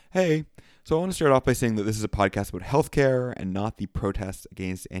Hey, so I want to start off by saying that this is a podcast about healthcare and not the protests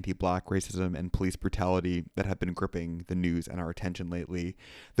against anti-Black racism and police brutality that have been gripping the news and our attention lately.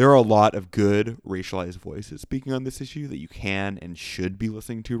 There are a lot of good racialized voices speaking on this issue that you can and should be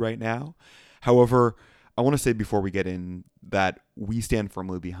listening to right now. However, I want to say before we get in that we stand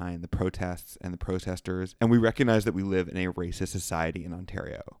firmly behind the protests and the protesters, and we recognize that we live in a racist society in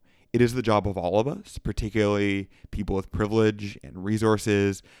Ontario. It is the job of all of us, particularly people with privilege and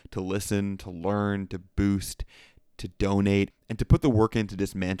resources, to listen, to learn, to boost, to donate, and to put the work in to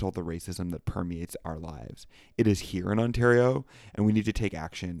dismantle the racism that permeates our lives. It is here in Ontario, and we need to take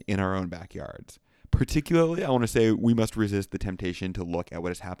action in our own backyards. Particularly, I want to say we must resist the temptation to look at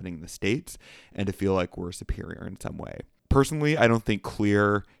what is happening in the States and to feel like we're superior in some way. Personally, I don't think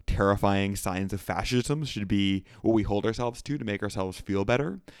clear, terrifying signs of fascism should be what we hold ourselves to make ourselves feel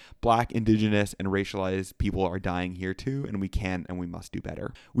better. Black, Indigenous, and racialized people are dying here too, and we can and we must do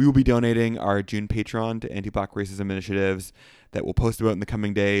better. We will be donating our June Patreon to anti-Black racism initiatives that we'll post about in the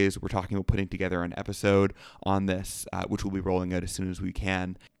coming days. We're talking about putting together an episode on this, which we'll be rolling out as soon as we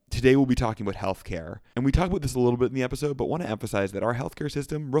can. Today we'll be talking about healthcare, and we talk about this a little bit in the episode, but want to emphasize that our healthcare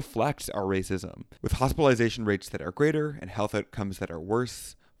system reflects our racism, with hospitalization rates that are greater and health outcomes that are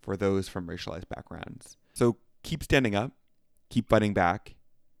worse for those from racialized backgrounds. So keep standing up, keep fighting back,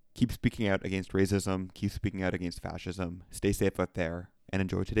 keep speaking out against racism, keep speaking out against fascism, stay safe out there, and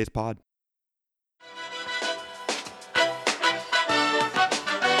enjoy today's pod.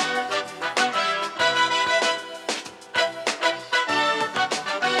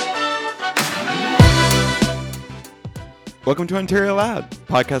 Welcome to Ontario Loud,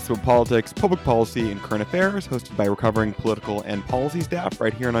 podcast about politics, public policy, and current affairs, hosted by recovering political and policy staff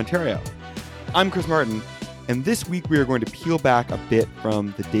right here in Ontario. I'm Chris Martin, and this week we are going to peel back a bit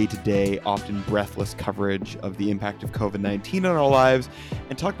from the day-to-day, often breathless coverage of the impact of COVID-19 on our lives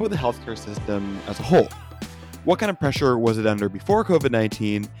and talk about the healthcare system as a whole. What kind of pressure was it under before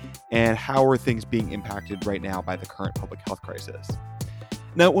COVID-19, and how are things being impacted right now by the current public health crisis?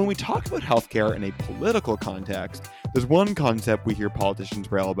 Now, when we talk about healthcare in a political context, there's one concept we hear politicians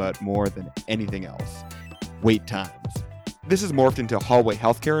rail about more than anything else: wait times. This has morphed into hallway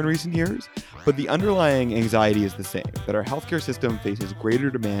healthcare in recent years, but the underlying anxiety is the same, that our healthcare system faces greater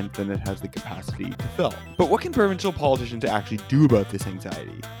demand than it has the capacity to fill. But what can provincial politicians actually do about this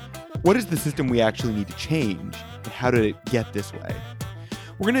anxiety? What is the system we actually need to change, and how did it get this way?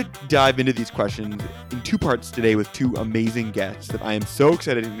 We're going to dive into these questions in two parts today with two amazing guests that I am so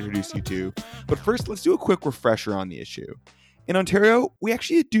excited to introduce you to. But first, let's do a quick refresher on the issue. In Ontario, we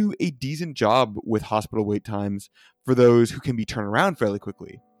actually do a decent job with hospital wait times for those who can be turned around fairly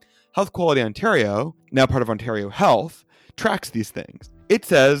quickly. Health Quality Ontario, now part of Ontario Health, tracks these things. It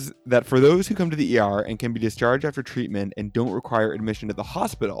says that for those who come to the ER and can be discharged after treatment and don't require admission to the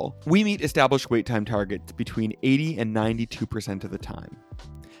hospital, we meet established wait time targets between 80 and 92% of the time.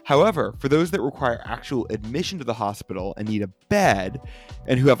 However, for those that require actual admission to the hospital and need a bed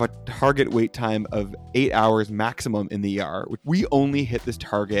and who have a target wait time of 8 hours maximum in the ER, we only hit this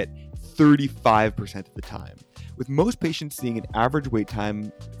target 35% of the time, with most patients seeing an average wait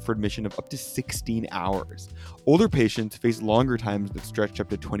time for admission of up to 16 hours. Older patients face longer times that stretch up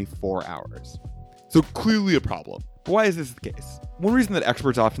to 24 hours. So clearly a problem. But why is this the case? One reason that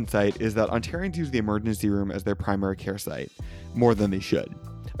experts often cite is that Ontarians use the emergency room as their primary care site more than they should.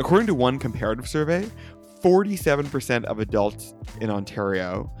 According to one comparative survey, 47% of adults in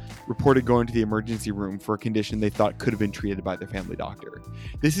Ontario reported going to the emergency room for a condition they thought could have been treated by their family doctor.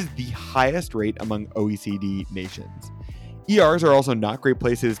 This is the highest rate among OECD nations. ERs are also not great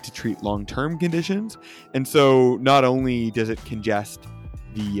places to treat long-term conditions, and so not only does it congest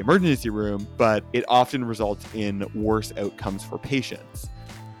the emergency room, but it often results in worse outcomes for patients.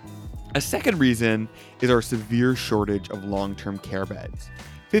 A second reason is our severe shortage of long-term care beds.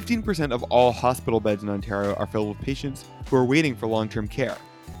 15% of all hospital beds in Ontario are filled with patients who are waiting for long-term care.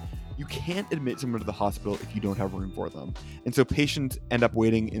 You can't admit someone to the hospital if you don't have room for them, and so patients end up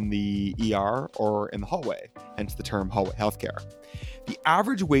waiting in the ER or in the hallway, hence the term hallway healthcare. The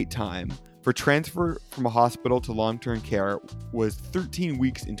average wait time for transfer from a hospital to long-term care was 13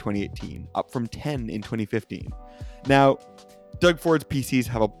 weeks in 2018, up from 10 in 2015. Now, Doug Ford's PCs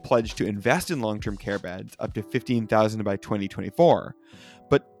have a pledge to invest in long-term care beds, up to 15,000 by 2024.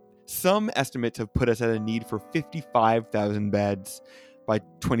 But some estimates have put us at a need for 55,000 beds by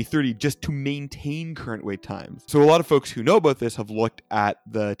 2030 just to maintain current wait times. So a lot of folks who know about this have looked at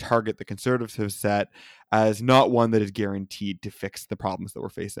the target the Conservatives have set as not one that is guaranteed to fix the problems that we're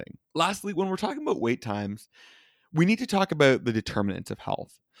facing. Lastly, when we're talking about wait times, We need to talk about the determinants of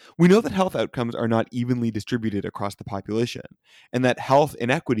health. We know that health outcomes are not evenly distributed across the population, and that health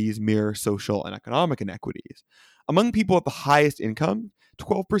inequities mirror social and economic inequities. Among people at the highest income,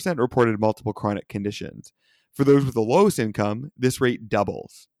 12% reported multiple chronic conditions. For those with the lowest income, this rate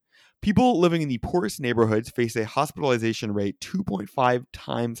doubles. People living in the poorest neighborhoods face a hospitalization rate 2.5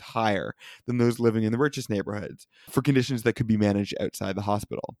 times higher than those living in the richest neighborhoods for conditions that could be managed outside the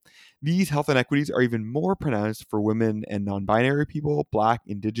hospital. These health inequities are even more pronounced for women and non binary people, Black,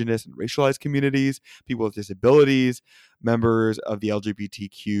 Indigenous, and racialized communities, people with disabilities, members of the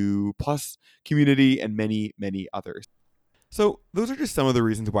LGBTQ plus community, and many, many others. So, those are just some of the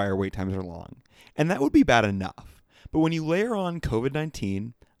reasons why our wait times are long. And that would be bad enough. But when you layer on COVID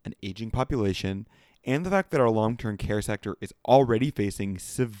 19, an aging population, and the fact that our long term care sector is already facing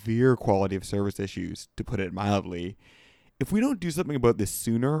severe quality of service issues, to put it mildly, if we don't do something about this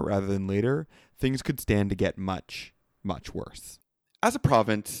sooner rather than later, things could stand to get much, much worse. As a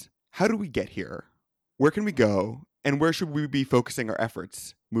province, how do we get here? Where can we go? And where should we be focusing our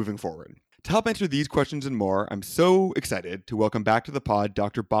efforts moving forward? To help answer these questions and more, I'm so excited to welcome back to the pod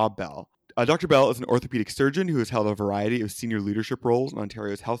Dr. Bob Bell. Dr. Bell is an orthopedic surgeon who has held a variety of senior leadership roles in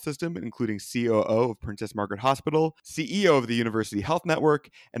Ontario's health system, including COO of Princess Margaret Hospital, CEO of the University Health Network,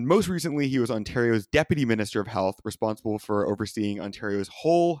 and most recently he was Ontario's Deputy Minister of Health, responsible for overseeing Ontario's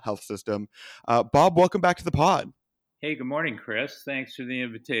whole health system. Bob, welcome back to the pod. Hey, good morning, Chris. Thanks for the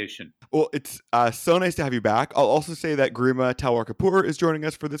invitation. Well, it's so nice to have you back. I'll also say that Garima Talwar Kapoor is joining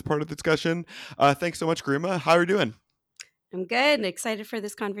us for this part of the discussion. Thanks so much, Garima. How are you doing? I'm good. Excited for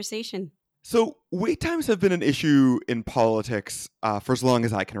this conversation. So, wait times have been an issue in politics for as long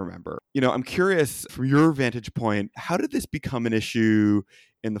as I can remember. I'm curious from your vantage point, how did this become an issue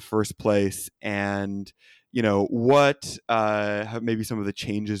in the first place? And, what have maybe some of the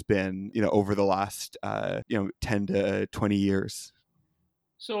changes been, over the last, 10 to 20 years?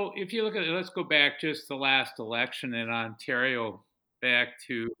 So, if you look at it, let's go back just the last election in Ontario back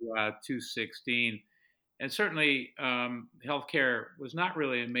to 2016. And certainly, healthcare was not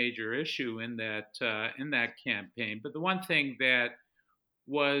really a major issue in that campaign. But the one thing that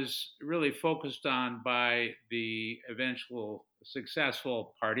was really focused on by the eventual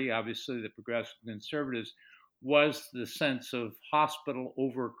successful party, obviously the Progressive Conservatives, was the sense of hospital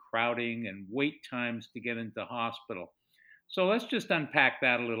overcrowding and wait times to get into hospital. So let's just unpack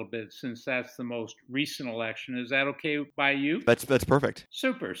that a little bit since that's the most recent election. Is that okay by you? That's perfect.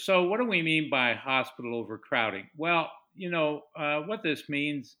 Super. So, what do we mean by hospital overcrowding? Well, what this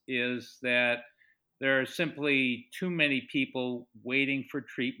means is that there are simply too many people waiting for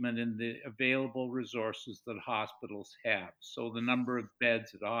treatment in the available resources that hospitals have. So, the number of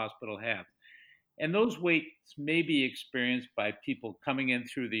beds that a hospital have. And those waits may be experienced by people coming in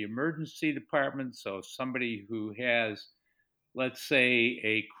through the emergency department. So, somebody who has, let's say,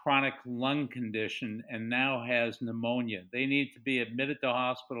 a chronic lung condition and now has pneumonia. They need to be admitted to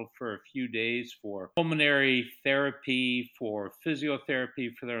hospital for a few days for pulmonary therapy, for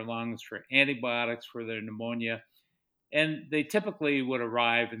physiotherapy for their lungs, for antibiotics for their pneumonia. And they typically would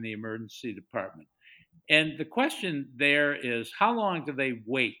arrive in the emergency department. And the question there is, how long do they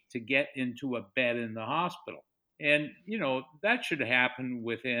wait to get into a bed in the hospital? And, that should happen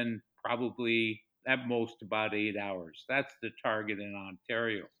within probably at most about 8 hours. That's the target in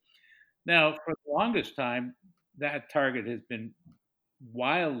Ontario. Now, for the longest time, that target has been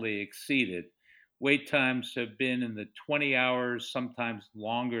wildly exceeded. Wait times have been in the 20 hours, sometimes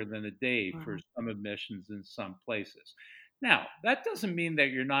longer than a day for Wow. some admissions in some places. Now, that doesn't mean that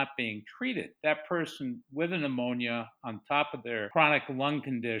you're not being treated. That person with a pneumonia on top of their chronic lung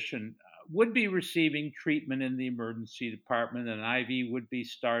condition would be receiving treatment in the emergency department. An IV would be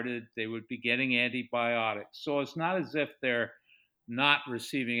started. They would be getting antibiotics. So it's not as if they're not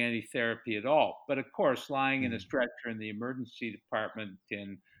receiving any therapy at all. But of course, lying in a stretcher in the emergency department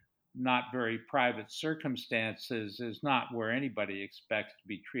in not very private circumstances is not where anybody expects to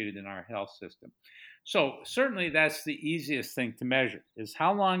be treated in our health system. So certainly that's the easiest thing to measure is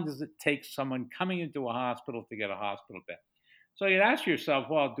how long does it take someone coming into a hospital to get a hospital bed? So you'd ask yourself,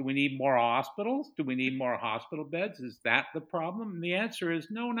 well, do we need more hospitals? Do we need more hospital beds? Is that the problem? And the answer is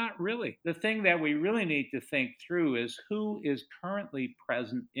no, not really. The thing that we really need to think through is who is currently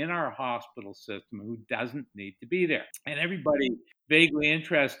present in our hospital system who doesn't need to be there. And everybody vaguely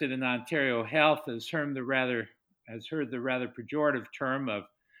interested in Ontario health has heard the rather pejorative term of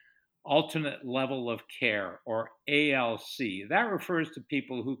alternate level of care, or ALC. That refers to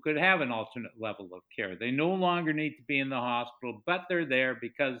people who could have an alternate level of care. They no longer need to be in the hospital, but they're there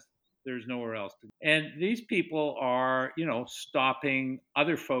because There's nowhere else to go. And these people are, stopping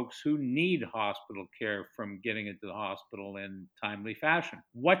other folks who need hospital care from getting into the hospital in timely fashion.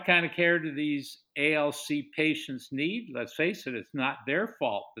 What kind of care do these ALC patients need? Let's face it, it's not their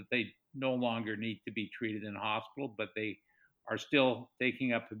fault that they no longer need to be treated in a hospital, but they are still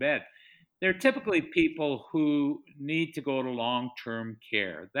taking up the bed. They're typically people who need to go to long term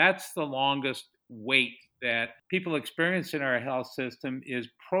care. That's the longest wait that people experience in our health system is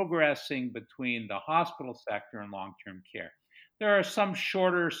progressing between the hospital sector and long term care. There are some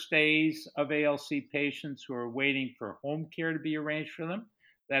shorter stays of ALC patients who are waiting for home care to be arranged for them.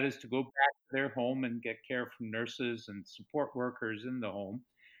 That is to go back to their home and get care from nurses and support workers in the home.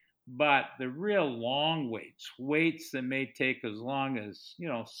 But the real long waits that may take as long as,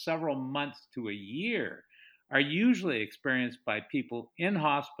 several months to a year, are usually experienced by people in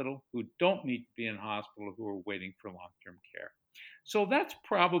hospital who don't need to be in hospital who are waiting for long-term care. So that's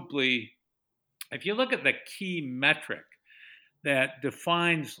probably, if you look at the key metric that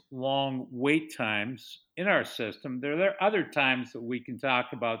defines long wait times in our system, there are other times that we can talk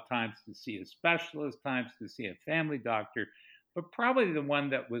about, times to see a specialist, times to see a family doctor, but probably the one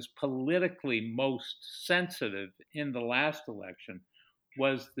that was politically most sensitive in the last election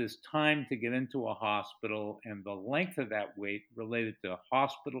was this time to get into a hospital and the length of that wait related to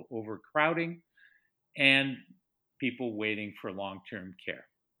hospital overcrowding and people waiting for long-term care.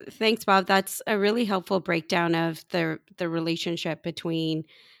 Thanks, Bob. That's a really helpful breakdown of the relationship between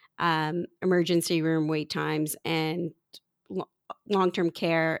emergency room wait times and long-term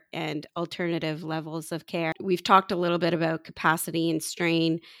care and alternative levels of care. We've talked a little bit about capacity and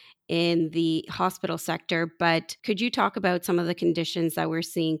strain in the hospital sector, but could you talk about some of the conditions that we're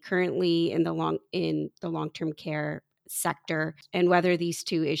seeing currently in the long-term care sector, and whether these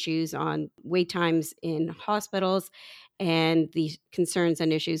two issues on wait times in hospitals and the concerns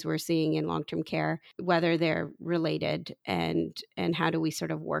and issues we're seeing in long-term care, whether they're related, and how do we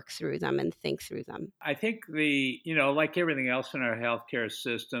sort of work through them and think through them? I think like everything else in our healthcare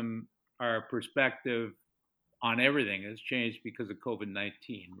system, our perspective on everything has changed because of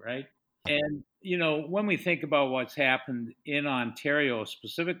COVID-19, right? And, when we think about what's happened in Ontario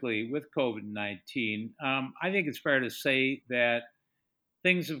specifically with COVID-19, I think it's fair to say that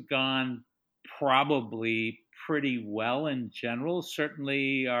things have gone probably pretty well in general.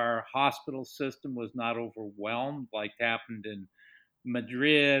 Certainly, our hospital system was not overwhelmed like happened in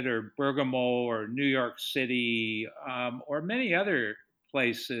Madrid or Bergamo or New York City, or many other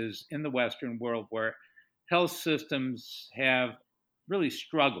places in the Western world where health systems have really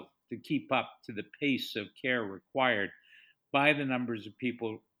struggled to keep up to the pace of care required by the numbers of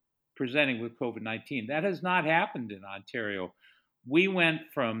people presenting with COVID-19. That has not happened in Ontario. We went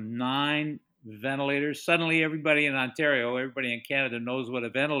from 9 ventilators. Suddenly, everybody in Ontario, everybody in Canada knows what a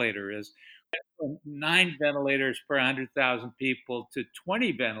ventilator is. From 9 ventilators per 100,000 people to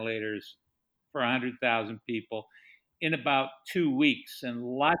 20 ventilators per 100,000 people in about 2 weeks. And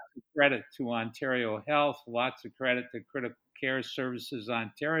lots of credit to Ontario Health, lots of credit to Critical Care Services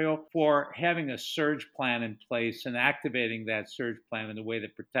Ontario for having a surge plan in place and activating that surge plan in a way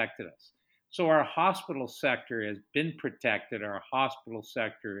that protected us. So our hospital sector has been protected. Our hospital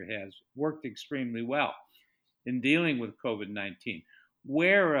sector has worked extremely well in dealing with COVID-19,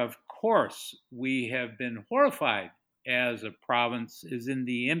 where, of course, we have been horrified as a province is in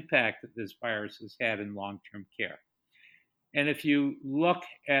the impact that this virus has had in long-term care. And if you look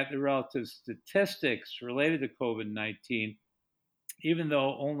at the relative statistics related to COVID-19, even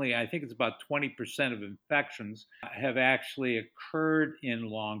though only, I think it's about 20% of infections have actually occurred in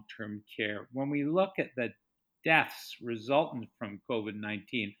long-term care, when we look at the deaths resultant from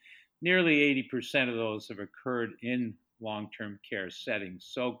COVID-19, nearly 80% of those have occurred in long-term care settings.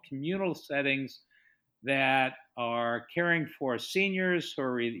 So communal settings that are caring for seniors who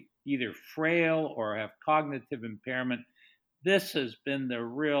are either frail or have cognitive impairment. This has been the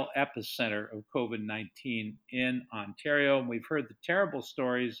real epicenter of COVID-19 in Ontario. And we've heard the terrible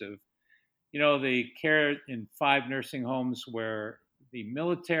stories of, the care in 5 nursing homes where the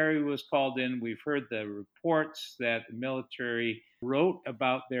military was called in. We've heard the reports that the military wrote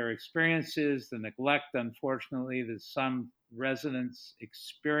about their experiences, the neglect, unfortunately, that some residents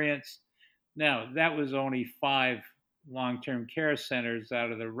experienced. Now, that was only 5 long-term care centers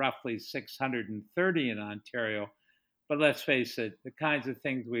out of the roughly 630 in Ontario. But let's face it, the kinds of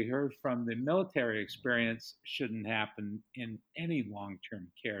things we heard from the military experience shouldn't happen in any long-term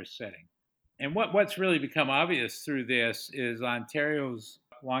care setting. And what's really become obvious through this is Ontario's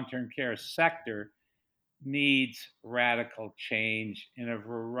long-term care sector needs radical change in a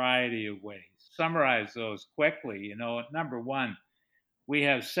variety of ways. Summarize those quickly. Number one, We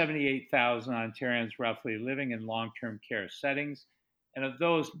have 78,000 Ontarians roughly living in long term care settings. And of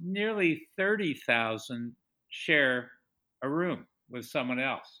those, nearly 30,000 share a room with someone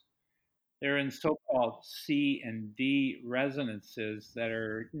else. They're in so-called C and D residences that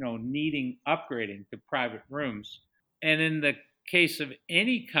are, needing upgrading to private rooms. And in the case of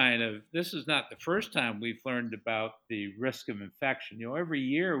any kind of, this is not the first time we've learned about the risk of infection. Every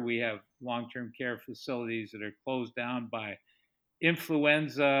year we have long-term care facilities that are closed down by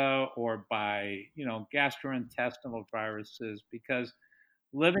influenza or by, gastrointestinal viruses, because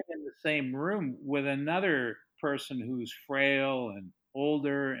living in the same room with another person who's frail and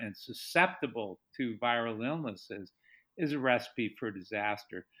older and susceptible to viral illnesses is a recipe for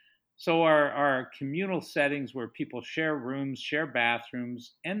disaster. So, our communal settings where people share rooms, share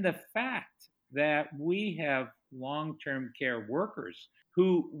bathrooms, and the fact that we have long term care workers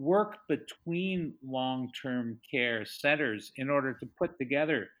who work between long term care centers in order to put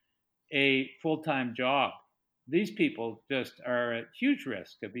together a full time job. These people just are at huge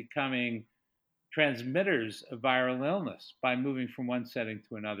risk of becoming transmitters of viral illness by moving from one setting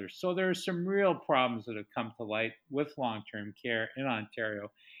to another. So there are some real problems that have come to light with long term care in Ontario,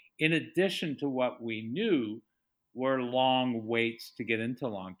 in addition to what we knew were long waits to get into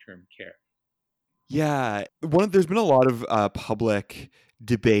long term care. Yeah, there's been a lot of public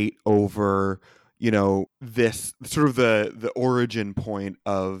debate over, this sort of the origin point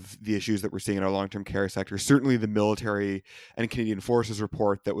of the issues that we're seeing in our long-term care sector. Certainly, the military and Canadian Forces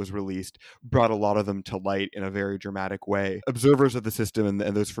report that was released brought a lot of them to light in a very dramatic way. Observers of the system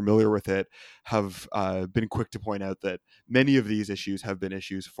and those familiar with it have been quick to point out that many of these issues have been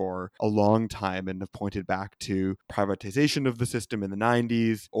issues for a long time and have pointed back to privatization of the system in the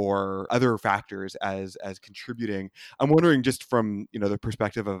 90s or other factors as contributing. I'm wondering, just from the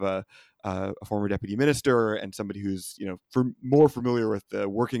perspective of a former deputy minister and somebody who's more familiar with the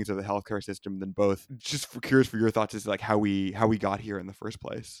workings of the healthcare system than both, just curious for your thoughts as to like how we got here in the first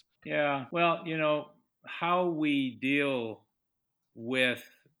place. Yeah, well, how we deal with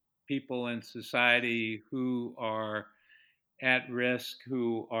people in society who are at risk,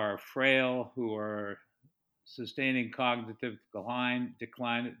 who are frail, who are sustaining cognitive decline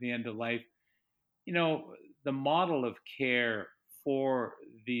at the end of life. The model of care for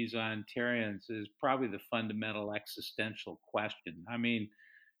these Ontarians is probably the fundamental existential question. I mean,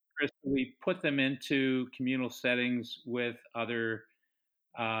 Chris, we put them into communal settings with other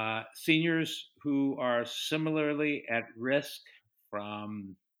seniors who are similarly at risk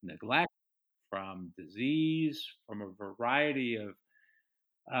from neglect, from disease, from a variety of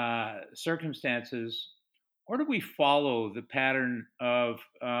circumstances, or do we follow the pattern of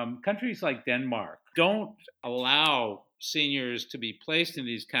countries like Denmark? Don't allow seniors to be placed in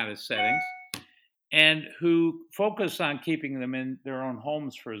these kind of settings and who focus on keeping them in their own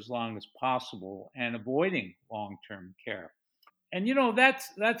homes for as long as possible and avoiding long-term care. And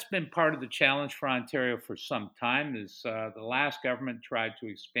that's been part of the challenge for Ontario for some time. Is the last government tried to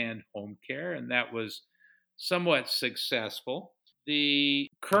expand home care, and that was somewhat successful. The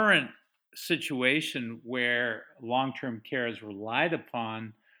current situation where long-term care is relied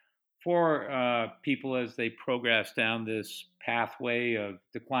upon for people as they progress down this pathway of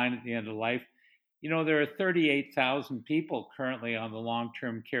decline at the end of life. There are 38,000 people currently on the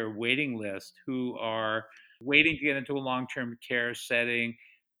long-term care waiting list who are waiting to get into a long-term care setting,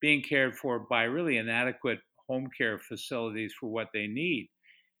 being cared for by really inadequate home care facilities for what they need.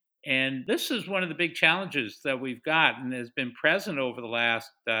 And this is one of the big challenges that we've got and has been present over the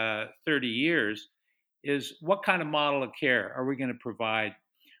last 30 years is what kind of model of care are we going to provide?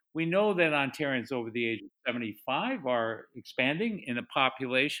 We know that Ontarians over the age of 75 are expanding in a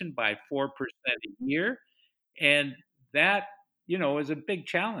population by 4% a year. And that, is a big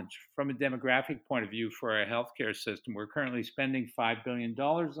challenge from a demographic point of view for our healthcare system. We're currently spending $5 billion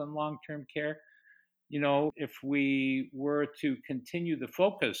on long term care. If we were to continue the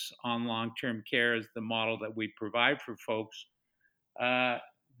focus on long term care as the model that we provide for folks,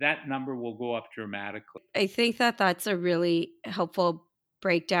 that number will go up dramatically. I think that that's a really helpful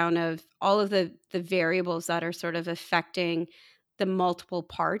breakdown of all of the variables that are sort of affecting the multiple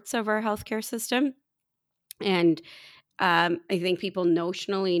parts of our healthcare system. And I think people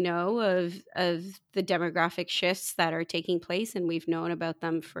notionally know of the demographic shifts that are taking place, and we've known about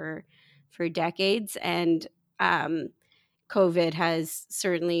them for decades. And COVID has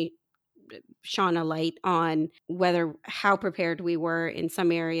certainly shone a light on how prepared we were in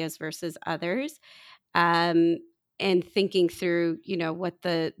some areas versus others. And thinking through, what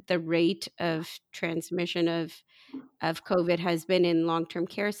the rate of transmission of of COVID has been in long-term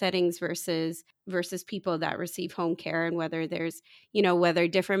care settings versus people that receive home care, and whether there's, whether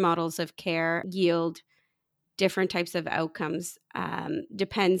different models of care yield different types of outcomes,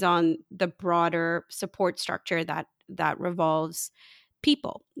 depends on the broader support structure that revolves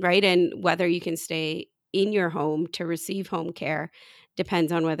people, right? And whether you can stay in your home to receive home care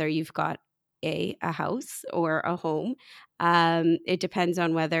depends on whether you've got a house or a home. It depends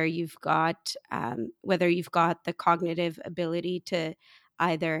on whether you've got the cognitive ability to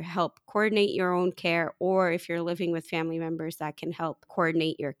either help coordinate your own care, or if you're living with family members that can help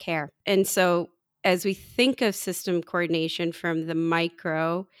coordinate your care. And so as we think of system coordination from the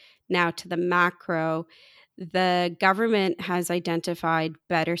micro now to the macro, the government has identified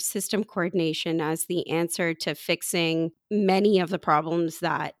better system coordination as the answer to fixing many of the problems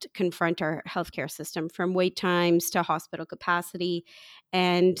that confront our healthcare system, from wait times to hospital capacity.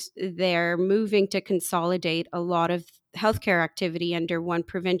 And they're moving to consolidate a lot of healthcare activity under one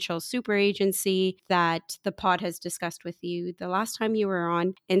provincial super agency that the pod has discussed with you the last time you were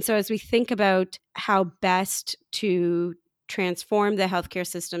on. And so as we think about how best to transform the healthcare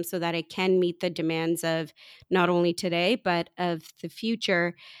system so that it can meet the demands of not only today but of the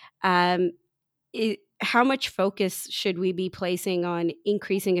future, um, how much focus should we be placing on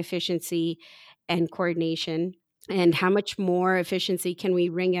increasing efficiency and coordination? And how much more efficiency can we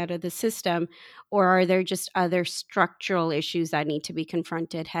wring out of the system? Or are there just other structural issues that need to be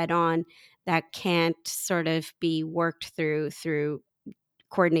confronted head on that can't sort of be worked through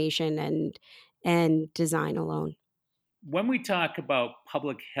coordination and design alone? When we talk about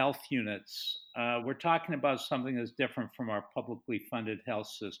public health units, we're talking about something that's different from our publicly funded health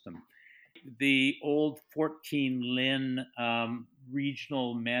system. The old 14 LIN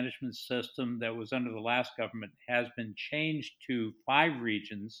regional management system that was under the last government has been changed to 5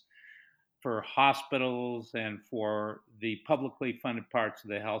 regions for hospitals and for the publicly funded parts of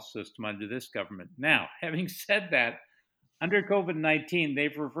the health system under this government. Now, having said that, under COVID-19,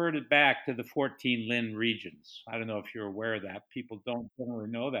 they've reverted back to the 14 LIN regions. I don't know if you're aware of that. People don't generally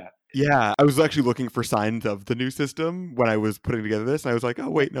know that. Yeah, I was actually looking for signs of the new system when I was putting together this, and I was like, "Oh,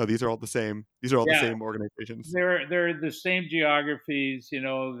 wait, no, these are all the same. These are all the Yeah, same organizations." they're the same geographies.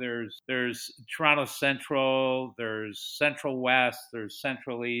 There's Toronto Central, there's Central West, there's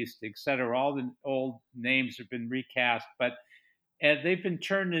Central East, etc. All the old names have been recast, but and they've been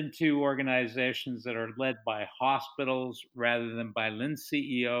turned into organizations that are led by hospitals rather than by LIN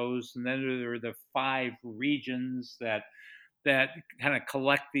CEOs. And then there are the 5 regions that kind of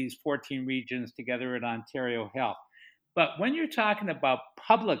collect these 14 regions together at Ontario Health. But when you're talking about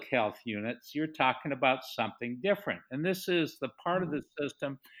public health units, you're talking about something different. And this is the part of the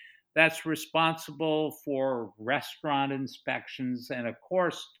system that's responsible for restaurant inspections. And of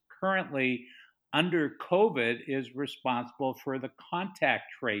course, currently under COVID, is responsible for the contact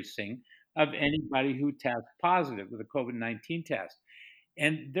tracing of anybody who tests positive with a COVID-19 test.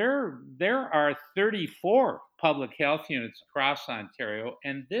 And there are 34 public health units across Ontario,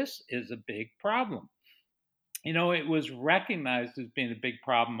 and this is a big problem. It was recognized as being a big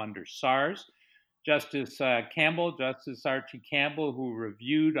problem under SARS. Justice Archie Campbell, who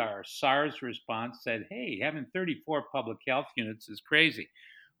reviewed our SARS response, said, hey, having 34 public health units is crazy.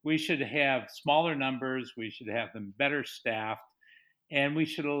 We should have smaller numbers, we should have them better staffed, and we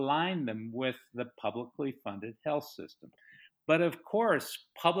should align them with the publicly funded health system. But of course,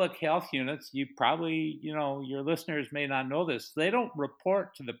 public health units, you probably, your listeners may not know this, they don't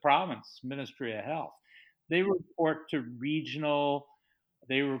report to the province Ministry of Health. They report to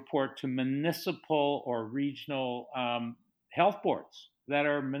they report to municipal or regional health boards that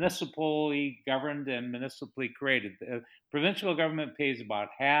are municipally governed and municipally created. The provincial government pays about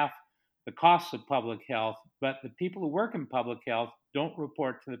half the costs of public health, but the people who work in public health don't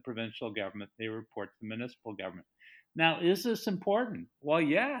report to the provincial government, they report to the municipal government. Now, is this important? Well,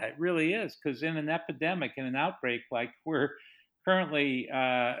 yeah, it really is, because in an epidemic, in an outbreak like we're currently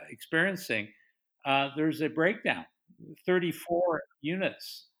experiencing, there's a breakdown. 34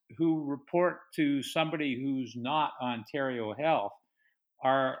 units who report to somebody who's not Ontario Health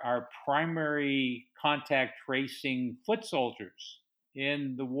are our primary contact tracing foot soldiers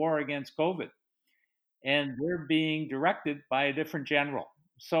in the war against COVID. And they're being directed by a different general.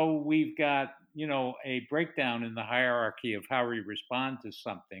 So we've got, a breakdown in the hierarchy of how we respond to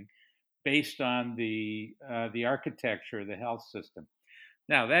something based on the architecture of the health system.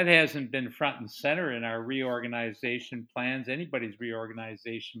 Now, that hasn't been front and center in our reorganization plans, anybody's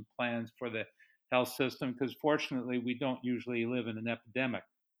reorganization plans for the health system, because fortunately, we don't usually live in an epidemic.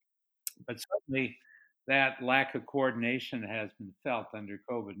 But certainly, that lack of coordination has been felt under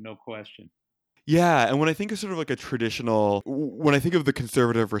COVID, no question. Yeah, and when I think of sort of like a traditional, when I think of the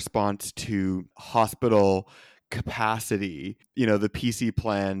conservative response to hospital capacity, the PC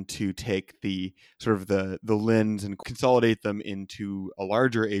plan to take the sort of the LHINs and consolidate them into a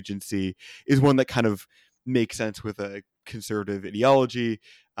larger agency is one that kind of makes sense with a conservative ideology.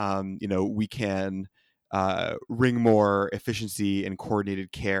 We can wring more efficiency and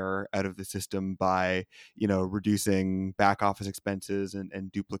coordinated care out of the system by reducing back office expenses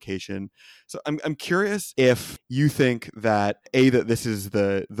and duplication. So I'm curious if you think that that this is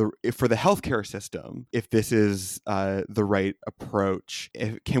if for the healthcare system, if this is the right approach.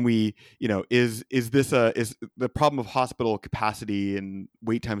 Can we, is the problem of hospital capacity and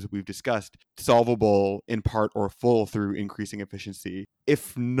wait times that we've discussed solvable in part or full through increasing efficiency?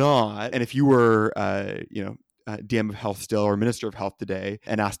 If not, and if you were, DM of Health still or Minister of Health today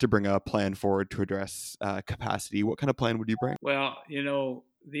and asked to bring a plan forward to address capacity, what kind of plan would you bring? Well,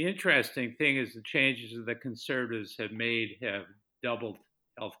 the interesting thing is the changes that the conservatives have made have doubled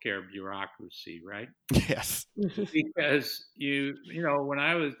healthcare bureaucracy, right? Yes. Because when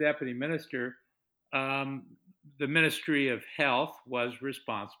I was deputy minister, the Ministry of Health was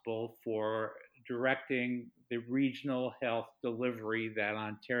responsible for directing the regional health delivery that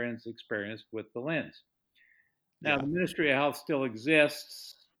Ontarians experienced with the LHINs. Now, Yeah. the Ministry of Health still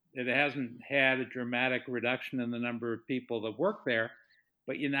exists. It hasn't had a dramatic reduction in the number of people that work there,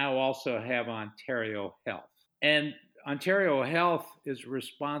 but you now also have Ontario Health. And Ontario Health is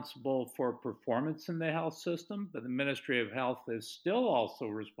responsible for performance in the health system, but the Ministry of Health is still also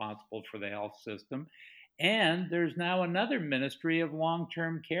responsible for the health system. And there's now another Ministry of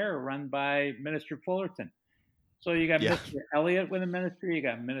Long-Term Care run by Minister Fullerton. So you got Yeah. Mr. Elliott with a ministry, you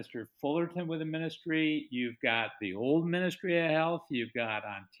got Minister Fullerton with a ministry, you've got the old Ministry of Health, you've got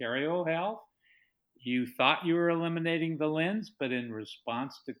Ontario Health. You thought you were eliminating the LHINs, but in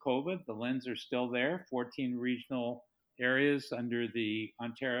response to COVID, the LHINs are still there, 14 regional areas under the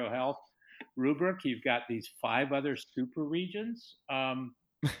Ontario Health rubric. You've got these 5 other super regions. I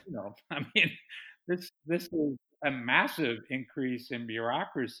mean, this is a massive increase in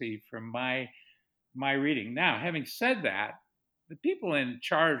bureaucracy from my reading. Now, having said that, the people in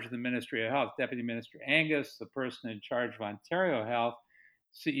charge of the Ministry of Health, Deputy Minister Angus, the person in charge of Ontario Health,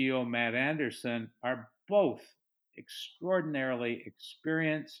 CEO Matt Anderson, are both extraordinarily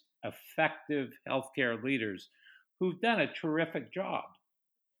experienced, effective healthcare leaders who've done a terrific job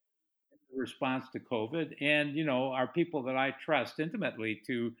in response to COVID and, are people that I trust intimately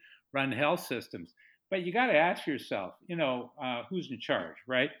to run health systems. But you got to ask yourself, who's in charge,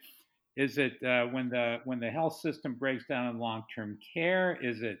 right? Is it when the health system breaks down in long-term care?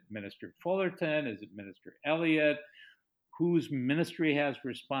 Is it Minister Fullerton? Is it Minister Elliott? Whose ministry has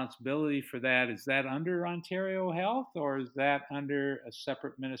responsibility for that? Is that under Ontario Health or is that under a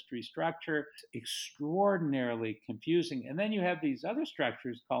separate ministry structure? It's extraordinarily confusing. And then you have these other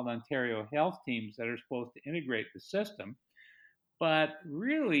structures called Ontario Health Teams that are supposed to integrate the system, but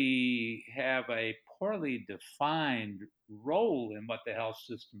really have a poorly defined role in what the health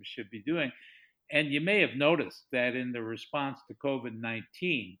system should be doing. And you may have noticed that in the response to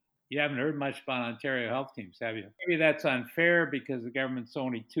COVID-19, you haven't heard much about Ontario Health Teams, have you? Maybe that's unfair because the government's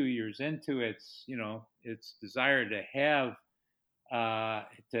only 2 years into its desire to have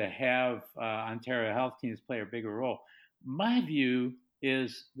Ontario Health Teams play a bigger role. My view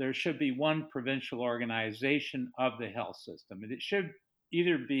is there should be one provincial organization of the health system, and it should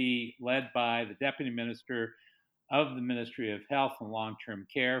either be led by the deputy minister of the Ministry of Health and Long-Term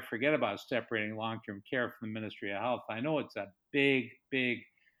Care. Forget about separating long-term care from the Ministry of Health. I know it's a big, big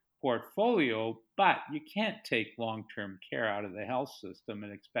portfolio, but you can't take long-term care out of the health system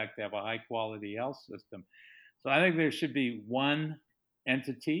and expect to have a high-quality health system. So I think there should be one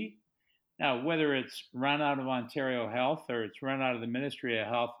entity. Now, whether it's run out of Ontario Health or it's run out of the Ministry of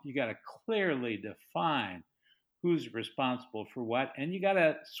Health, you got to clearly define who's responsible for what, and you got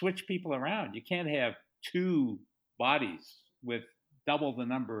to switch people around. You can't have 2 bodies with double the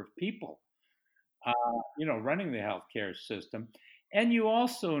number of people, running the healthcare system. And you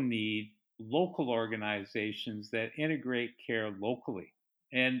also need local organizations that integrate care locally.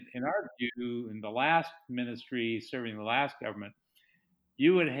 And in our view, in the last ministry serving the last government,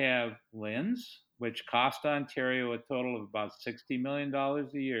 you would have LHINs, which cost Ontario a total of about $60 million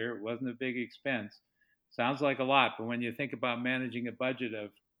a year. It wasn't a big expense. Sounds like a lot, but when you think about managing a budget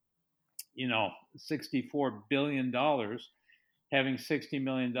of, $64 billion, having $60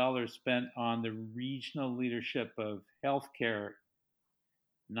 million spent on the regional leadership of healthcare,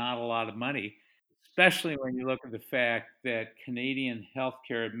 not a lot of money, especially when you look at the fact that Canadian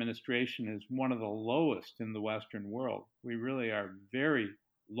healthcare administration is one of the lowest in the Western world. We really are very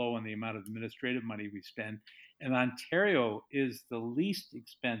low on the amount of administrative money we spend. And Ontario is the least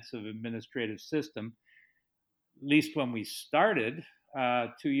expensive administrative system. At least when we started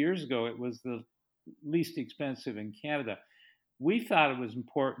 2 years ago, it was the least expensive in Canada. We thought it was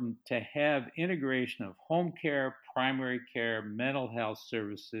important to have integration of home care, primary care, mental health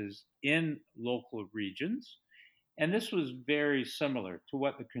services in local regions. And this was very similar to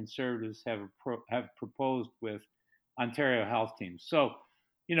what the Conservatives have proposed with Ontario Health Teams. So,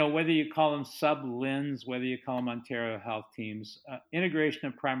 whether you call them sub-LHINs, whether you call them Ontario Health Teams, integration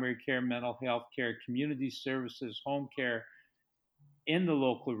of primary care, mental health care, community services, home care in the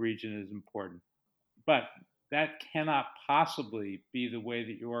local region is important. But that cannot possibly be the way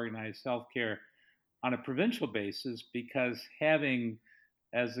that you organize healthcare on a provincial basis, because having,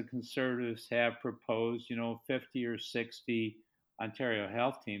 as the Conservatives have proposed, 50 or 60 Ontario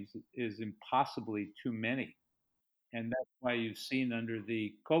Health Teams is impossibly too many. And that's why you've seen under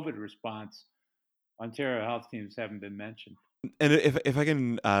the COVID response, Ontario Health Teams haven't been mentioned. And if I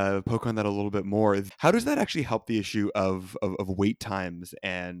can poke on that a little bit more, how does that actually help the issue of wait times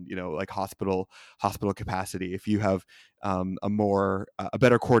and like hospital capacity? If you have a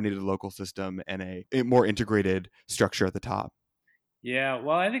better coordinated local system and a more integrated structure at the top. Yeah,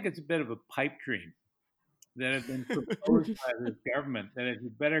 well, I think it's a bit of a pipe dream that have been proposed by this government, that if you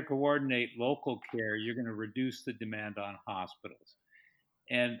better coordinate local care, you're going to reduce the demand on hospitals.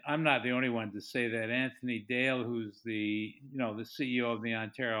 And I'm not the only one to say that. Anthony Dale, who's the CEO of the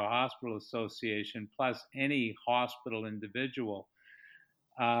Ontario Hospital Association, plus any hospital individual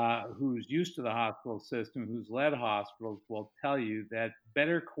who's used to the hospital system, who's led hospitals, will tell you that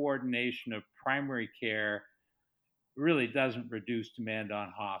better coordination of primary care really doesn't reduce demand on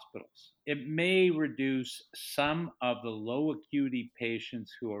hospitals. It may reduce some of the low acuity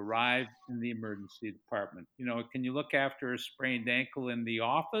patients who arrive in the emergency department. Can you look after a sprained ankle in the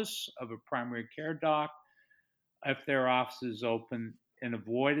office of a primary care doc if their office is open and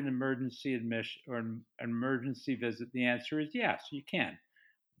avoid an emergency admission or an emergency visit? The answer is yes, you can.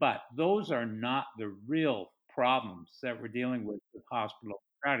 But those are not the real problems that we're dealing with hospital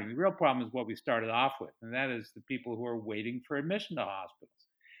crowding. The real problem is what we started off with, and that is the people who are waiting for admission to hospitals.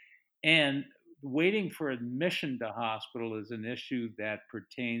 And waiting for admission to hospital is an issue that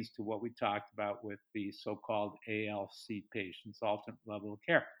pertains to what we talked about with the so-called ALC patients, alternate level of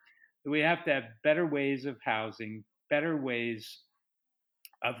care. We have to have better ways of housing, better ways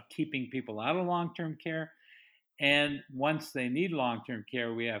of keeping people out of long-term care. And once they need long-term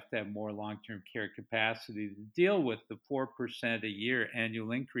care, we have to have more long-term care capacity to deal with the 4% a year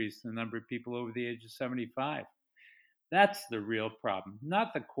annual increase in the number of people over the age of 75. That's the real problem,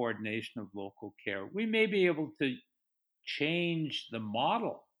 not the coordination of local care. We may be able to change the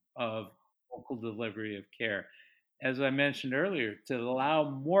model of local delivery of care, as I mentioned earlier, to allow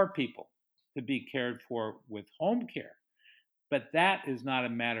more people to be cared for with home care. But that is not a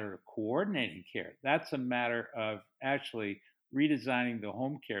matter of coordinating care. That's a matter of actually redesigning the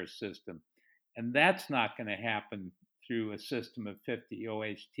home care system. And that's not going to happen through a system of 50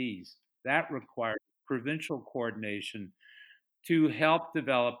 OHTs. That requires provincial coordination to help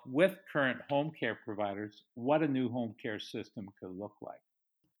develop with current home care providers what a new home care system could look like.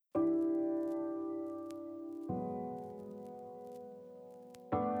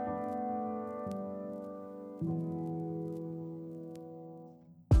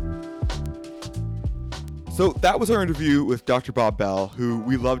 So that was our interview with Dr. Bob Bell, who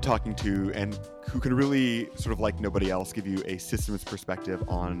we love talking to and who can really, sort of like nobody else, give you a systems perspective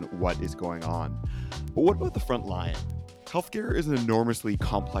on what is going on. But what about the front line? Healthcare is an enormously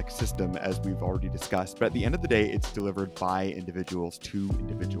complex system, as we've already discussed, but at the end of the day, it's delivered by individuals to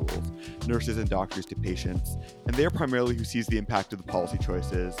individuals, nurses and doctors to patients, and they're primarily who sees the impact of the policy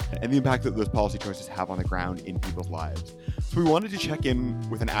choices and the impact that those policy choices have on the ground in people's lives. So we wanted to check in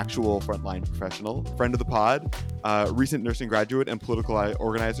with an actual frontline professional, friend of the pod, recent nursing graduate and political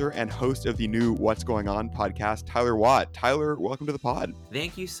organizer, and host of the new What's Going On podcast, Tyler Watt. Tyler, welcome to the pod.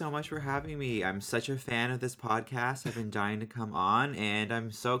 Thank you so much for having me. I'm such a fan of this podcast. I've been dying to come on, and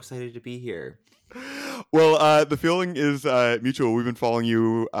I'm so excited to be here. Well, the feeling is mutual. We've been following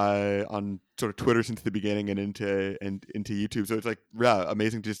you on sort of Twitter since the beginning and into YouTube. So it's like, yeah,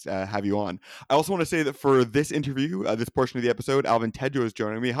 amazing to just have you on. I also want to say that for this interview, this portion of the episode, Alvin Tedrow is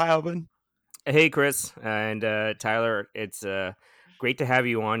joining me. Hi, Alvin. Hey, Chris and Tyler. It's great to have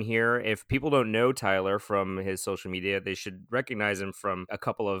you on here. If people don't know Tyler from his social media, they should recognize him from a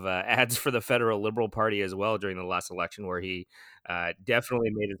couple of ads for the Federal Liberal Party as well during the last election, where he definitely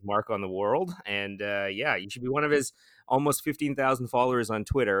made his mark on the world. And yeah, you should be one of his almost 15,000 followers on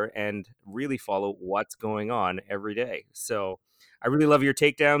Twitter and really follow what's going on every day. So I really love your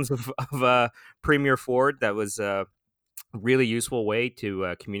takedowns of Premier Ford. That was a really useful way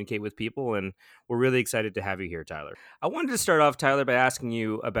to communicate with people, and we're really excited to have you here, Tyler. I wanted to start off, Tyler, by asking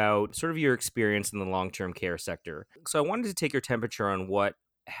you about sort of your experience in the long-term care sector. So I wanted to take your temperature on what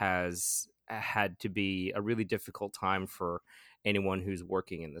has had to be a really difficult time for anyone who's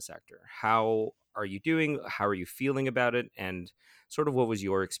working in the sector. How are you doing? How are you feeling about it? And sort of what was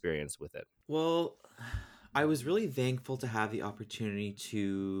your experience with it? Well, I was really thankful to have the opportunity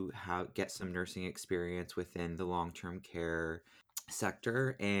to get some nursing experience within the long-term care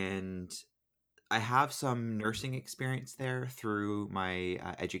sector, and I have some nursing experience there through my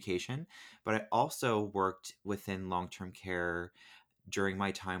education, but I also worked within long-term care during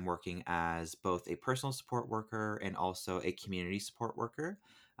my time working as both a personal support worker and also a community support worker.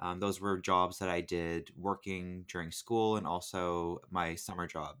 Those were jobs that I did working during school and also my summer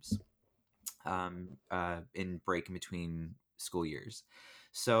jobs in break in between school years.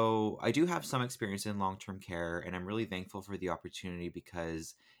 So I do have some experience in long-term care, and I'm really thankful for the opportunity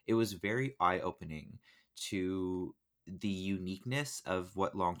because it was very eye-opening to the uniqueness of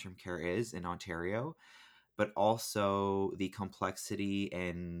what long-term care is in Ontario, but also the complexity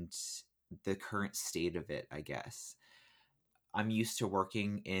and the current state of it, I guess. I'm used to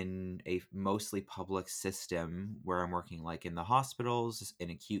working in a mostly public system where I'm working like in the hospitals, in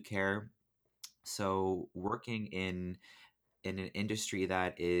acute care. So working in an industry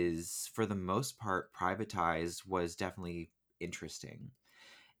that is for the most part privatized was definitely interesting.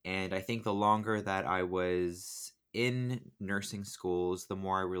 And I think the longer that I was in nursing schools, the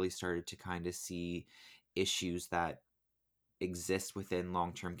more I really started to kind of see issues that exist within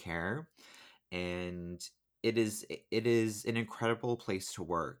long-term care. And it is an incredible place to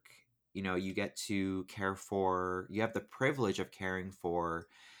work. You know, you get to you have the privilege of caring for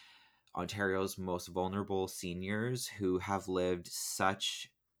Ontario's most vulnerable seniors who have lived such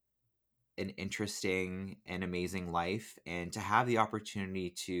an interesting and amazing life, and to have the opportunity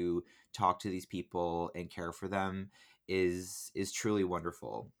to talk to these people and care for them is truly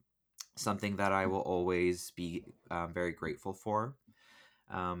wonderful. Something that I will always be very grateful for.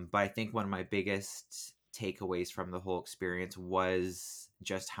 But I think one of my biggest takeaways from the whole experience was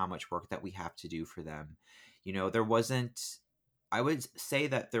just how much work that we have to do for them. You know, I would say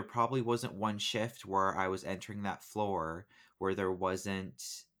that there probably wasn't one shift where I was entering that floor where there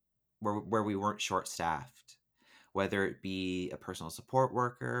wasn't, where we weren't short staffed, whether it be a personal support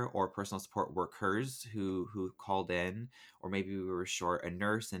worker or personal support workers who called in, or maybe we were short a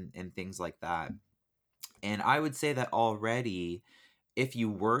nurse and things like that. And I would say that already, if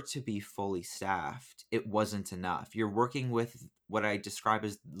you were to be fully staffed, it wasn't enough. You're working with what I describe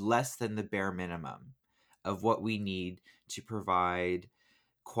as less than the bare minimum of what we need to provide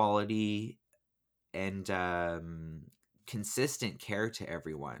quality and consistent care to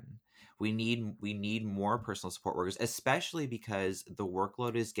everyone. We need more personal support workers, especially because the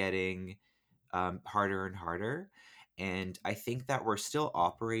workload is getting harder and harder. And I think that we're still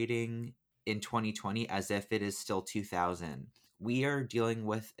operating in 2020 as if it is still 2000. We are dealing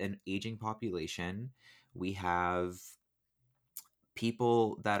with an aging population. We have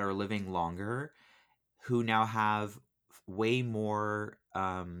people that are living longer who now have way more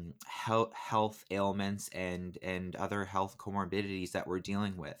health ailments and other health comorbidities that we're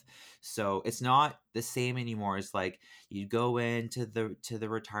dealing with. So it's not the same anymore as like you go into the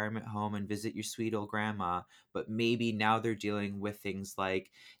retirement home and visit your sweet old grandma, but maybe now they're dealing with things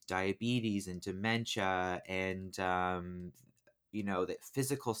like diabetes and dementia and that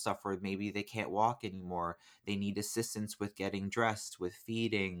physical stuff where maybe they can't walk anymore. They need assistance with getting dressed, with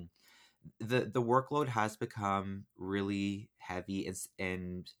feeding. The workload has become really heavy,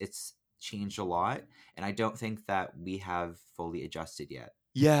 and it's changed a lot, and I don't think that we have fully adjusted yet.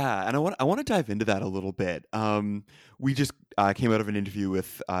 Yeah, and I want to dive into that a little bit. We just came out of an interview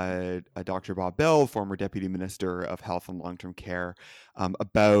with Dr. Bob Bell, former Deputy Minister of Health and Long-Term Care,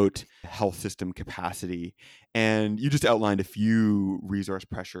 about health system capacity, and you just outlined a few resource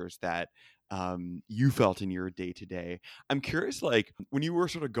pressures that you felt in your day-to-day. I'm curious, like, when you were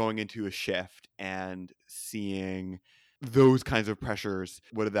sort of going into a shift and seeing those kinds of pressures,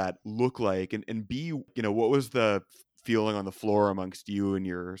 what did that look like? And B, what was the feeling on the floor amongst you and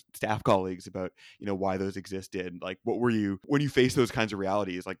your staff colleagues about why those existed? Like, what were you, when you face those kinds of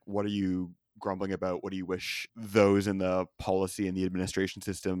realities, like, what are you grumbling about? What do you wish those in the policy and the administration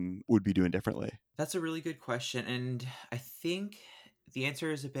system would be doing differently? That's a really good question, and I think the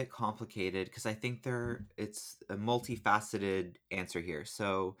answer is a bit complicated because I think it's a multifaceted answer here.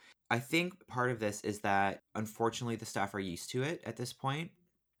 So I think part of this is that unfortunately the staff are used to it at this point.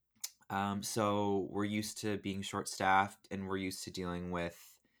 So we're used to being short-staffed, and we're used to dealing with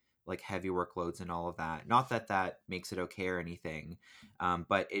like heavy workloads and all of that. Not that that makes it okay or anything,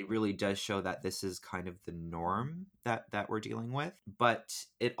 but it really does show that this is kind of the norm that we're dealing with. But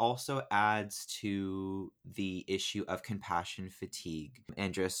it also adds to the issue of compassion fatigue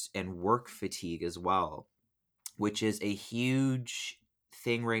and work fatigue as well, which is a huge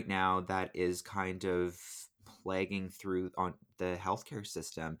thing right now that is kind of plaguing through on the healthcare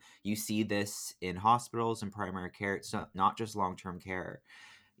system. You see this in hospitals and primary care. It's not just long-term care.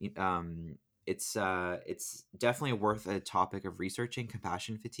 It's definitely worth a topic of researching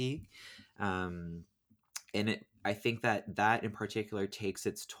compassion fatigue, and I think that in particular takes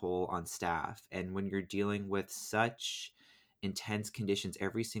its toll on staff. And when you're dealing with such intense conditions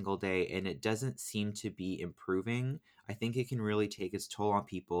every single day and it doesn't seem to be improving, I think it can really take its toll on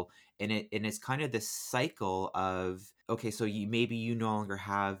people. And it's kind of this cycle of, okay, so you no longer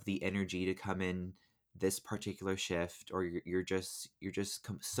have the energy to come in this particular shift, or you're just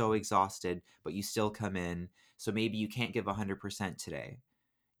so exhausted, but you still come in, so maybe you can't give 100% today,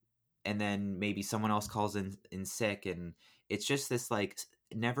 and then maybe someone else calls in sick, and it's just this like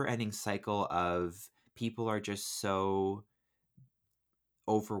never ending cycle of people are just so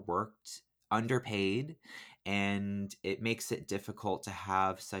overworked, underpaid, and it makes it difficult to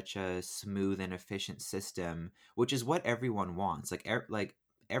have such a smooth and efficient system, which is what everyone wants. Like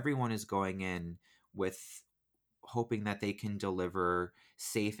everyone is going in with hoping that they can deliver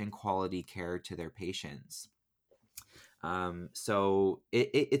safe and quality care to their patients. So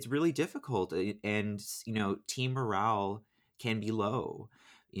it's really difficult, and team morale can be low.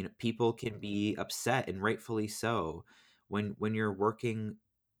 People can be upset, and rightfully so, when you're working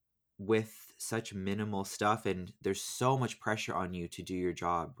with such minimal stuff and there's so much pressure on you to do your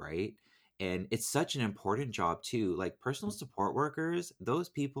job, right? And it's such an important job too. Like personal support workers, those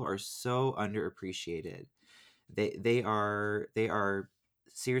people are so underappreciated. They are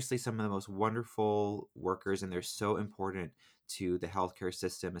seriously some of the most wonderful workers, and they're so important to the healthcare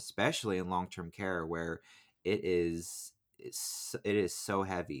system, especially in long-term care, where it is so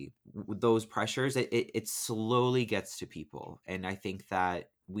heavy. With those pressures, it slowly gets to people, and I think that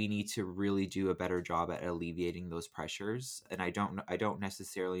we need to really do a better job at alleviating those pressures. And I don't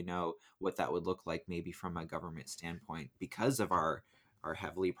necessarily know what that would look like, maybe from a government standpoint, because of our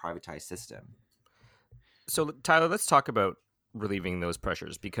heavily privatized system. So, Tyler, let's talk about relieving those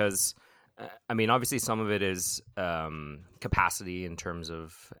pressures, because, I mean, obviously some of it is capacity in terms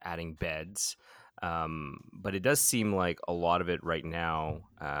of adding beds. But it does seem like a lot of it right now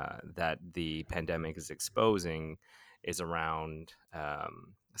that the pandemic is exposing is around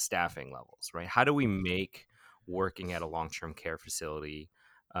staffing levels, right? How do we make working at a long-term care facility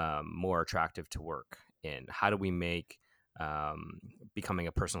more attractive to work in? How do we make becoming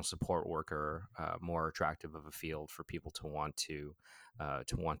a personal support worker more attractive of a field for people to want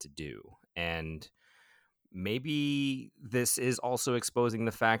to do? And maybe this is also exposing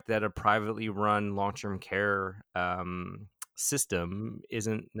the fact that a privately run long-term care system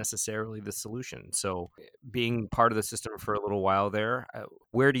isn't necessarily the solution. So being part of the system for a little while there,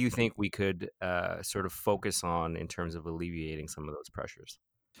 where do you think we could sort of focus on in terms of alleviating some of those pressures?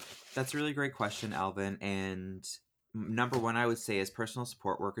 That's a really great question, Alvin. And number one, I would say is personal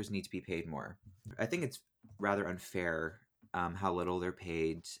support workers need to be paid more. I think it's rather unfair how little they're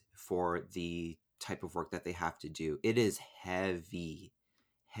paid for the type of work that they have to do. It is heavy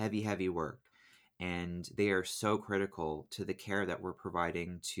work, and they are so critical to the care that we're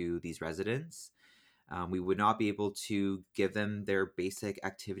providing to these residents. We would not be able to give them their basic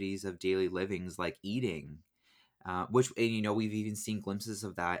activities of daily livings, like eating, which, and we've even seen glimpses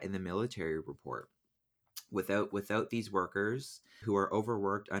of that in the military report. Without these workers who are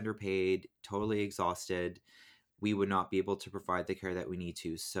overworked, underpaid, totally exhausted, we would not be able to provide the care that we need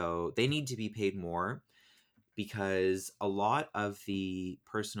to. So they need to be paid more, because a lot of the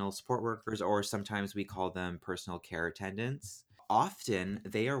personal support workers, or sometimes we call them personal care attendants, often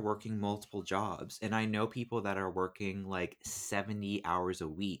they are working multiple jobs. And I know people that are working like 70 hours a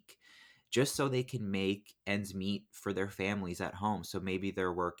week just so they can make ends meet for their families at home. So maybe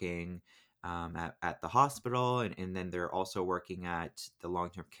they're working at the hospital, and then they're also working at the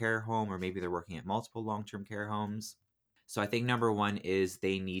long-term care home, or maybe they're working at multiple long-term care homes. So I think number one is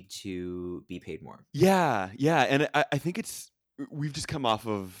they need to be paid more. Yeah. And I think we've just come off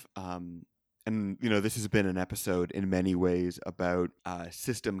of, and this has been an episode in many ways about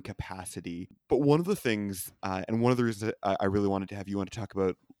system capacity. But one of the things, and one of the reasons that I really wanted to have you on to talk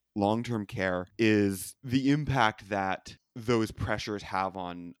about long-term care, is the impact that those pressures have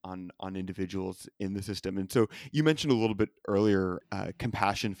on individuals in the system. And so you mentioned a little bit earlier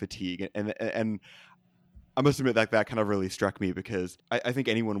compassion fatigue, and I must admit that kind of really struck me, because I think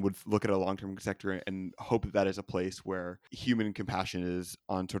anyone would look at a long-term sector and hope that is a place where human compassion is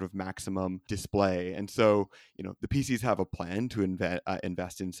on sort of maximum display. And so, the PCs have a plan to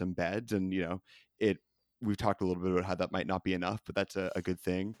invest in some beds, and it. We've talked a little bit about how that might not be enough, but that's a good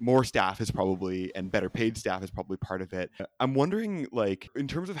thing. More staff is probably, and better paid staff is probably part of it. I'm wondering, like, in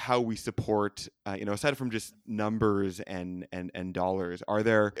terms of how we support, aside from just numbers and dollars, are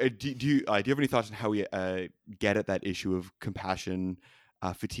there, do you have any thoughts on how we get at that issue of compassion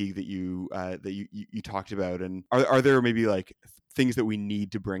fatigue that you talked about? And are there maybe like things that we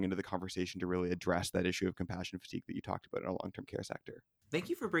need to bring into the conversation to really address that issue of compassion fatigue that you talked about in a long-term care sector? Thank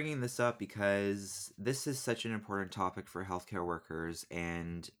you for bringing this up, because this is such an important topic for healthcare workers.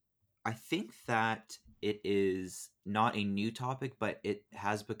 And I think that it is not a new topic, but it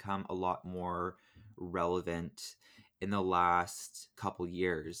has become a lot more relevant in the last couple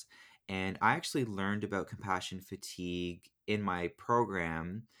years. And I actually learned about compassion fatigue in my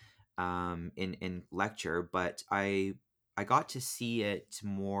program, in lecture, but I got to see it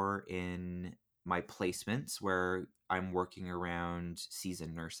more in my placements, where I'm working around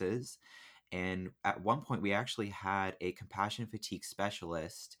seasoned nurses. And at one point, we actually had a compassion fatigue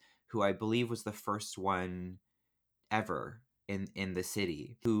specialist, who I believe was the first one ever in the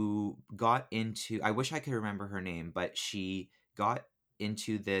city, who got into, I wish I could remember her name, but she got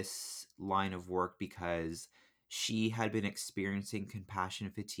into this line of work because she had been experiencing compassion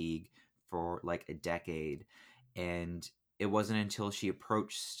fatigue for like a decade. And it wasn't until she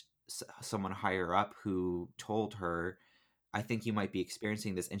approached someone higher up who told her, I think you might be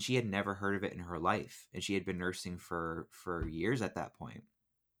experiencing this. And she had never heard of it in her life. And she had been nursing for years at that point.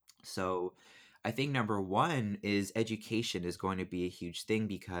 So I think number one is education is going to be a huge thing,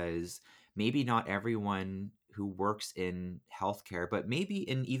 because maybe not everyone who works in healthcare, but maybe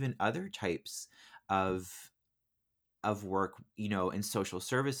in even other types of work, in social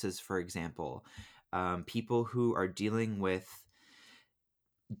services, for example, people who are dealing with,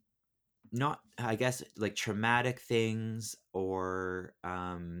 not, I guess, like traumatic things, or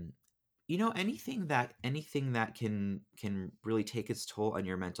anything that can really take its toll on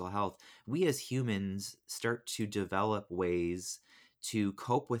your mental health. We as humans start to develop ways to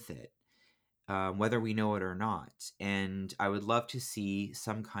cope with it, whether we know it or not. And I would love to see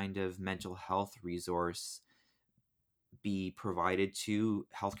some kind of mental health resource be provided to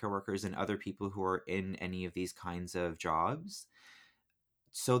healthcare workers and other people who are in any of these kinds of jobs,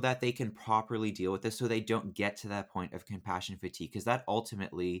 so that they can properly deal with this, so they don't get to that point of compassion fatigue, because that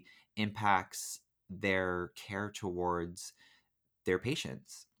ultimately impacts their care towards their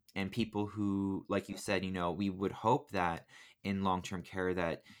patients and people who, like you said, we would hope that in long-term care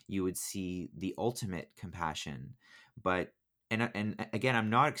that you would see the ultimate compassion. But and again, I'm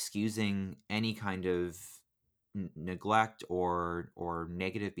not excusing any kind of neglect or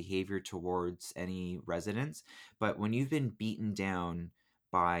negative behavior towards any residents, but when you've been beaten down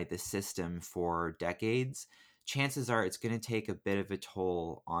by the system for decades, chances are it's going to take a bit of a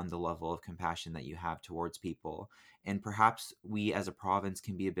toll on the level of compassion that you have towards people. And perhaps we as a province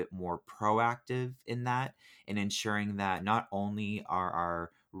can be a bit more proactive in that, in ensuring that not only are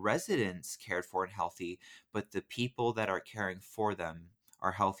our residents cared for and healthy, but the people that are caring for them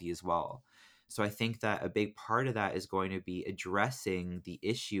are healthy as well. So I think that a big part of that is going to be addressing the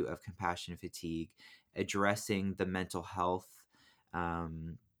issue of compassion fatigue, addressing the mental health,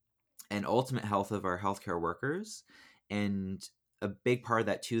 and ultimate health of our healthcare workers. And a big part of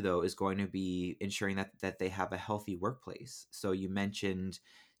that too, though, is going to be ensuring that they have a healthy workplace. So you mentioned,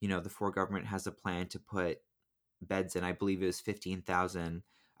 the Ford government has a plan to put beds in, I believe it was 15,000.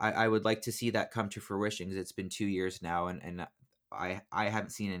 I would like to see that come to fruition, because it's been 2 years now, and I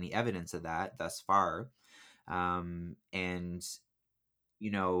haven't seen any evidence of that thus far. And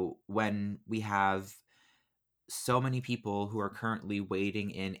when we have so many people who are currently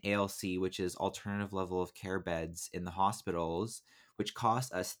waiting in ALC, which is alternative level of care beds in the hospitals, which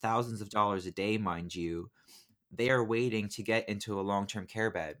cost us thousands of dollars a day, mind you, they are waiting to get into a long-term care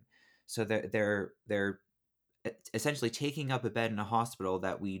bed. So they're essentially taking up a bed in a hospital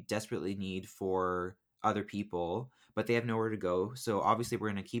that we desperately need for other people, but they have nowhere to go. So obviously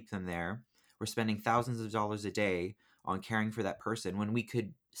we're going to keep them there. We're spending thousands of dollars a day on caring for that person, when we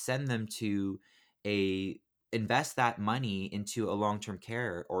could send them to invest that money into a long-term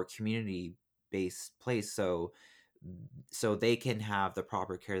care or community-based place, so they can have the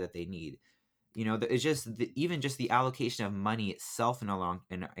proper care that they need. It's just even just the allocation of money itself in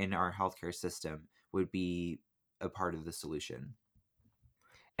our healthcare system would be a part of the solution.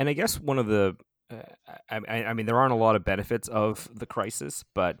 And I guess one of the, I mean, there aren't a lot of benefits of the crisis,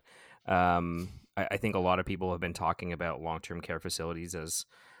 but I think a lot of people have been talking about long-term care facilities as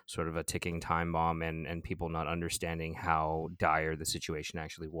sort of a ticking time bomb, and people not understanding how dire the situation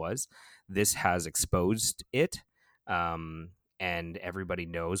actually was. This has exposed it, and everybody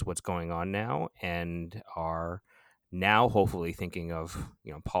knows what's going on now, and are now hopefully thinking of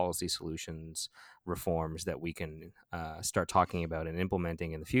policy solutions, reforms that we can start talking about and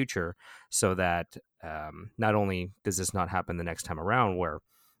implementing in the future, so that not only does this not happen the next time around, where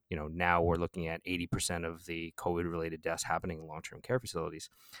now we're looking at 80% of the COVID-related deaths happening in long-term care facilities,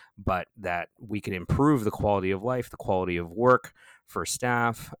 but that we can improve the quality of life, the quality of work for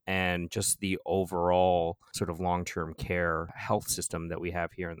staff, and just the overall sort of long-term care health system that we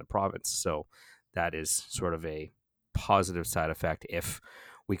have here in the province. So that is sort of a positive side effect, if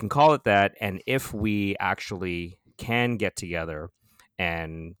we can call it that, and if we actually can get together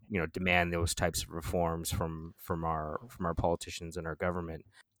and demand those types of reforms from our politicians and our government.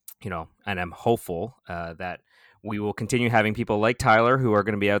 And I'm hopeful that we will continue having people like Tyler who are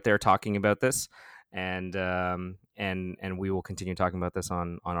going to be out there talking about this, and we will continue talking about this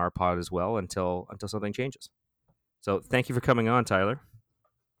on our pod as well until something changes. So thank you for coming on, Tyler.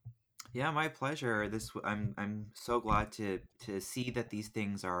 Yeah, my pleasure. I'm so glad to see that these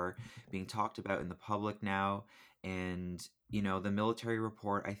things are being talked about in the public now, and the military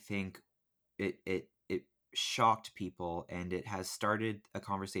report, I think it shocked people, and it has started a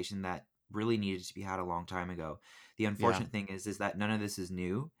conversation that really needed to be had a long time ago. The unfortunate thing is that none of this is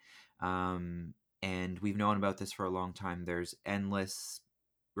new, and we've known about this for a long time. There's endless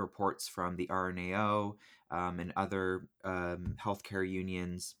reports from the RNAO and other healthcare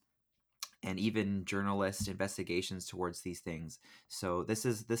unions, and even journalist investigations towards these things. So this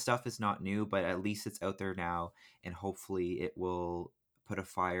stuff is not new, but at least it's out there now, and hopefully it will put a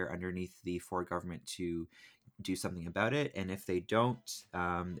fire underneath the Ford government to do something about it. And if they don't,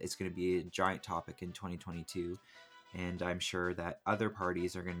 it's going to be a giant topic in 2022. And I'm sure that other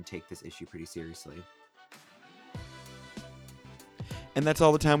parties are going to take this issue pretty seriously. And that's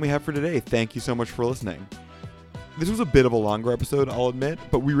all the time we have for today. Thank you so much for listening. This was a bit of a longer episode, I'll admit,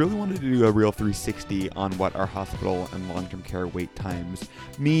 but we really wanted to do a real 360 on what our hospital and long-term care wait times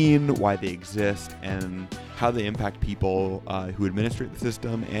mean, why they exist, and how they impact people who administrate the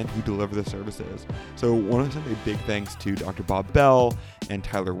system and who deliver the services. So I want to send a big thanks to Dr. Bob Bell and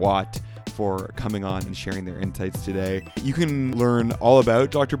Tyler Watt for coming on and sharing their insights today. You can learn all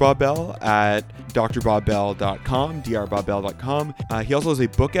about Dr. Bob Bell at drbobbell.com, drbobbell.com. He also has a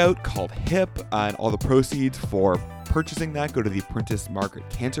book out called HIP, and all the proceeds for purchasing that go to the Princess Margaret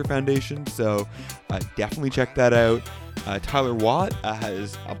Cancer Foundation, so definitely check that out. Tyler Watt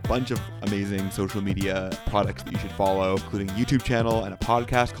has a bunch of amazing social media products that you should follow, including a YouTube channel and a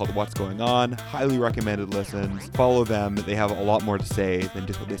podcast called What's Going On. Highly recommended listens. Follow them. They have a lot more to say than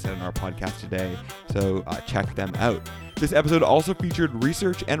just what they said in our podcast today, so check them out. This episode also featured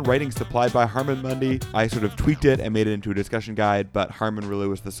research and writing supplied by Harman Mundy. I sort of tweaked it and made it into a discussion guide, but Harman really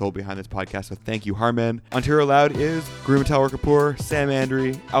was the soul behind this podcast, so thank you, Harman. Ontario Loud is Guru Matal Kapoor, Sam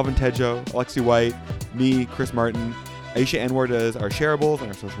Andry, Alvin Tejo, Alexi White, me, Chris Martin. Aisha Anwar does our shareables and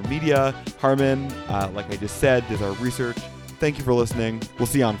our social media. Harman, like I just said, does our research. Thank you for listening. We'll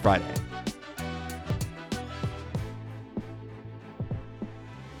see you on Friday.